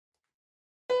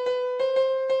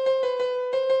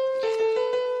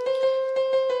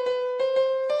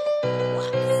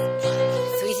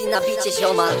nabicie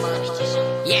ziomal.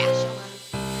 Yeah.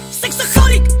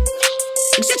 Sexoholik.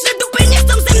 Grzeczne dupy nie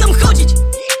chcą ze mną chodzić.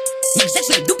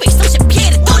 Niegrzeczne dupy chcą się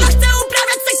pierdolić. Ona chce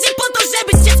uprawiać seks nie po to,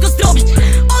 żeby dziecko zrobić.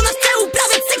 Ona chce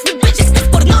uprawiać seks, by być jak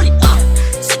z pornoli.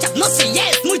 Trzecia w nocy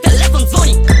jest, mój telefon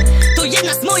dzwoni. To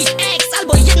jedna z moich ex,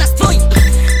 albo jedna z twoich.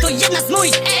 To jedna z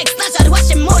moich ex, nażarła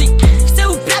się moli. Chce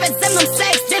uprawiać ze mną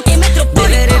seks w wielkiej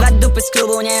metropolii. By wyrywać dupy z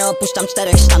klubu, nie opuszczam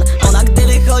 4 ścian. Ona gdy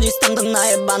wychodzi stamtąd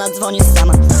najebana, dzwoni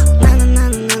sama.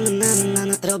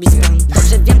 Robi spam.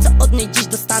 Dobrze wiem, co od niej dziś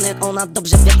dostanę. Ona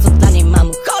dobrze wie, co dla niej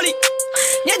mam. Holi!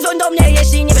 Nie dzwoń do mnie,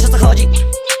 jeśli nie wiesz, o co chodzi.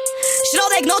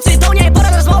 Środek nocy to nie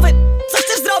pora rozmowy. Co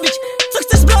chcesz zrobić? Co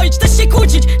chcesz zbroić? Chcesz się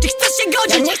kłócić? Czy chcesz się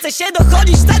godzić? Ja nie chcę się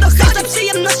dochodzić, chcę dochodzić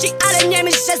przyjemności, ale nie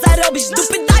myśl, że zarobisz.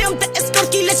 Dupy dają te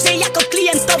eskortki, lecz nie jako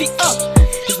klientowi.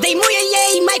 Zdejmuję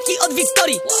jej majtki od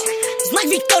Wiktorii. Znak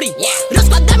Wiktorii.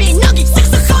 Rozkładam jej nogi.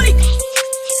 Sexoholik.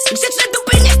 Grzeczne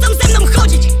dupy nie chcą ze mną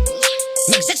chodzić.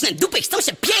 Niegrzeczne dupy chcą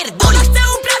się pierdolić. Ona chce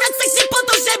uprawiać seks nie po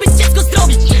to, żeby dziecko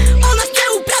zrobić. Ona chce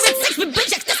uprawiać seks, by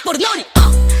być jak te z pornoli.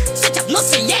 Trzecia w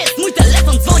nocy jest, mój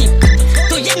telefon dzwoni.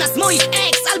 To jedna z moich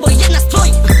ex, albo jedna z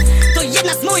twoich. To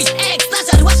jedna z moich ex,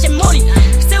 nażarła się moli.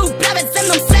 Chce uprawiać ze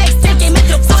mną seks w wielkiej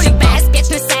metropolii.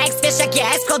 Bezpieczny seks, wiesz jak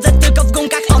jest, chodzę tylko w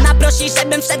gunkach. Ona prosi,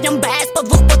 żebym wszedł nią bez po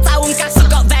 2 pocałunkach.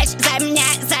 Suko, weź ze mnie,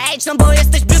 zejdź, no bo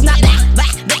jesteś brudna.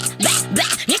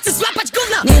 Nie chcę złapać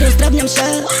gówna. Nie rozdrabniam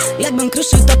się, jakbym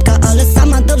kruszył topka, ale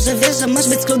sama dobrze wiesz, że masz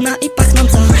być schludna i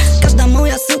pachnąca. Każda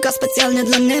moja suka specjalnie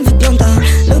dla mnie wygląda.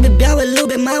 Lubię białe,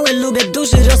 lubię małe, lubię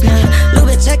duży rozmiar.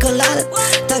 Lubię czekoladę,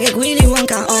 tak jak Willy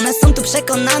Wonka. One są tu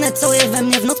przekonane, co je we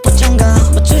mnie w noc pociąga.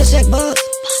 Bo czuję się jak boss,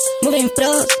 mówię im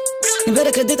wprost. Nie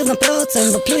biorę kredytów na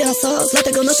procent, bo pluję na sos.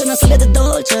 Dlatego noszę na sobie te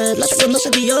Dolce, dlatego noszę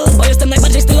Dior. Bo jestem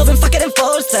najbardziej stylowym fuckerem w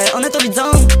Polsce, one to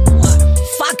widzą.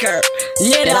 Fucker,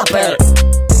 nie raper.